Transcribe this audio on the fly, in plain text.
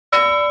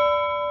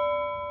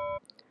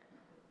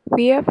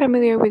We are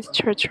familiar with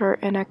church art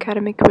and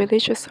academic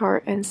religious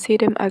art and see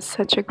them as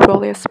such a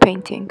glorious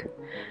painting.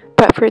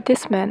 But for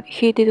this man,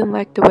 he didn't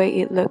like the way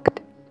it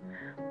looked.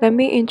 Let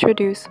me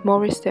introduce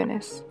Maurice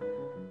Denis.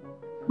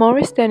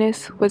 Maurice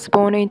Denis was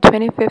born on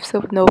 25th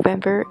of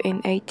November in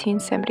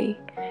 1870.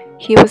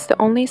 He was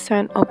the only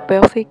son of a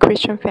wealthy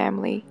Christian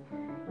family.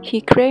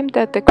 He claimed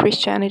that the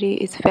Christianity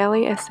is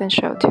very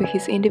essential to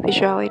his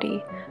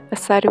individuality,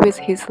 aside with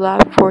his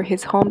love for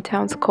his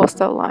hometown's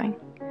coastal line.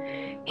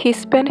 He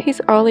spent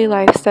his early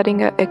life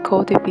studying at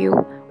École de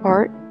Ville,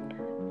 Art,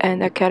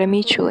 and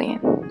Académie Julian.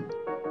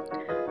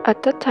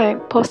 At that time,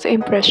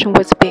 post-impression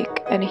was big,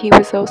 and he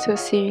was also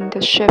seeing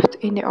the shift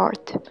in the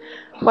art.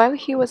 While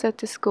he was at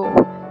the school,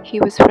 he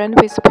was friends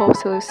with Paul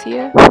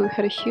Séleucia, who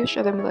had a huge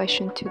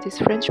admiration to this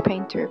French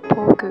painter,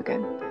 Paul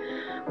Gauguin.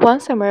 One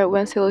summer,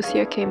 when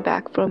Séleucia came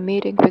back from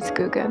meeting with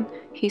Gauguin,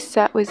 he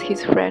sat with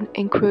his friend,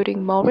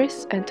 including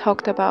Maurice, and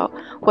talked about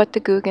what the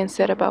Gauguin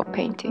said about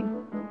painting.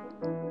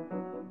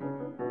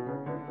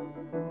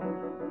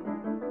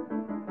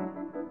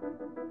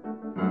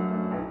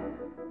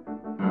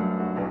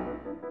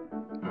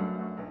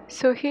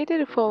 So he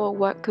did follow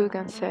what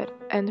Gauguin said,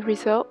 and the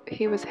result,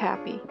 he was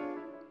happy.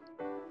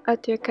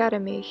 At the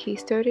academy, he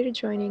started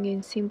joining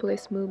in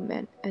symbolist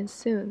movement, and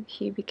soon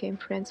he became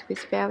friends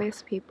with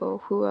various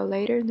people who are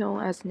later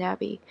known as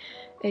NABI,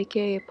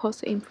 aka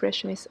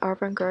Post-Impressionist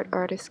Avant-Garde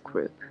Artist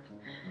Group.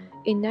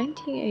 In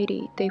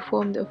 1980, they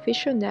formed the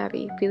official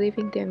NABI,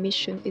 believing their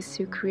mission is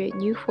to create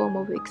new form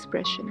of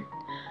expression.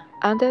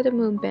 Under the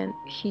movement,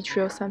 he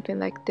drew something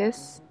like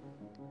this,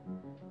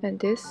 and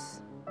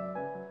this,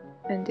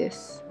 and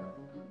this.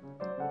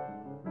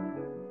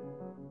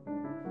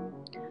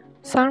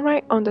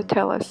 Sunlight on the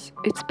Terrace.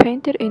 It's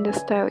painted in the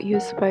style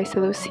used by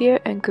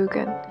Séleucia and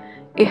Gauguin.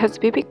 It has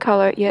vivid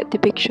color, yet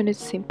depiction is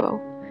simple.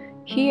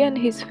 He and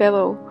his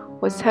fellow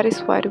was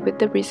satisfied with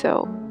the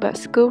result, but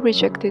school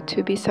rejected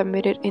to be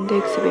submitted in the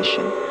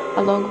exhibition,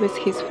 along with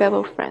his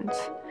fellow friends.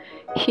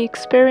 He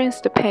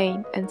experienced the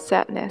pain and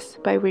sadness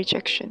by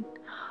rejection.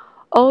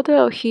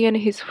 Although he and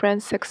his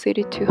friends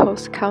succeeded to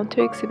host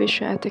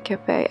counter-exhibition at the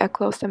cafe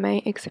across the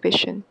main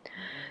exhibition,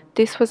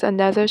 this was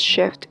another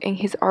shift in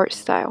his art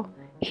style.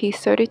 He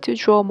started to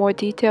draw more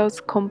details,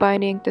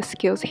 combining the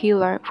skills he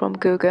learned from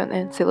Gauguin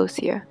and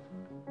Séleucia.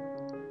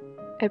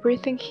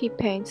 Everything he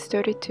paints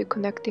started to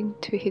connecting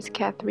to his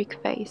Catholic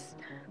faith.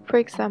 For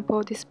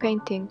example, this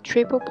painting,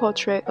 Triple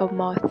Portrait of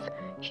Moth,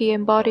 he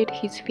embodied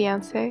his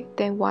fiancée,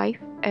 then wife,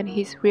 and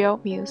his real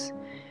muse.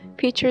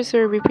 Pictures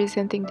are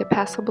representing the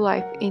passive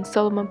life in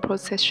Solomon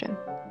procession.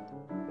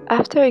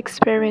 After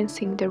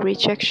experiencing the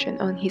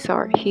rejection on his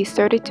art, he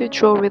started to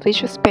draw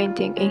religious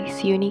painting in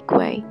his unique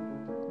way.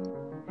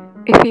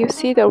 If you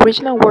see the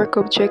original work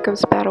of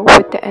Jacob's Battle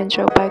with the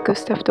Angel by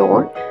Gustave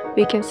Doré,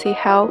 we can see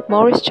how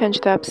Maurice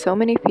changed up so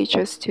many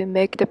features to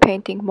make the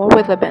painting more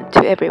relevant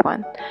to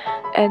everyone.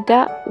 And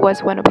that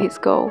was one of his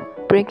goals,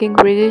 bringing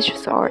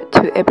religious art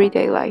to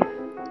everyday life.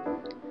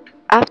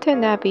 After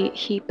Nabi,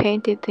 he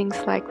painted things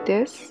like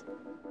this,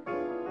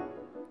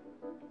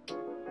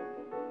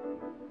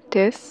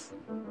 this,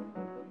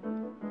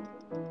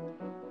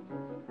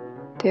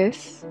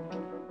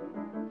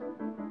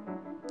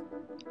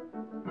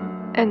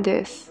 and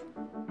this.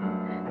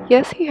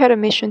 Yes, he had a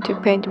mission to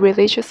paint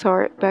religious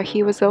art, but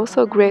he was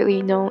also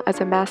greatly known as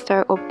a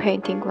master of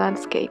painting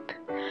landscape.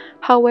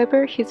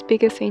 However, his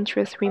biggest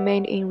interest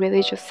remained in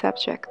religious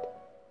subject.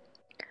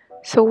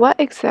 So what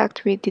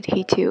exactly did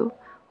he do?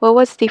 What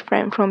was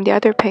different from the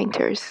other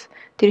painters?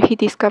 Did he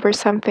discover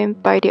something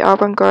by the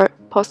avant-garde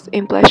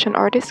post-impression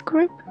artist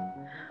group?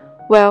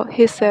 Well,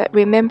 he said,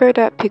 remember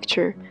that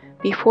picture,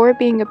 before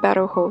being a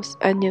battle host,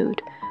 a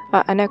nude,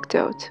 an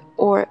anecdote,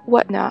 or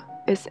whatnot,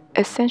 is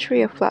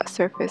essentially a flat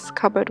surface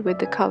covered with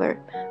the color,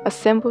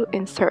 assembled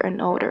in certain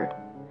order.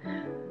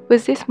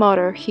 With this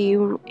motto, he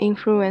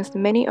influenced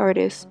many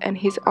artists, and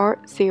his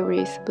art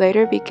theories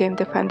later became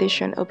the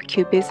foundation of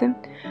Cubism,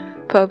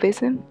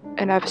 Fauvism,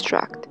 and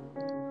abstract.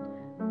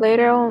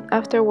 Later on,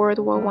 after World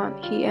War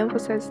I, he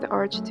emphasized the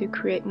urge to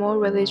create more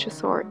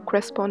religious art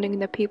corresponding to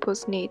the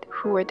people's need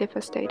who were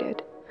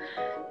devastated.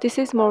 This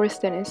is Maurice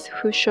Denis,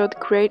 who showed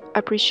great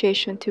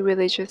appreciation to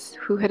religious,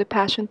 who had a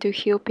passion to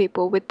heal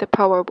people with the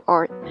power of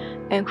art,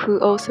 and who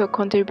also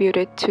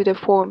contributed to the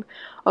form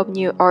of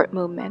new art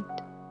movement.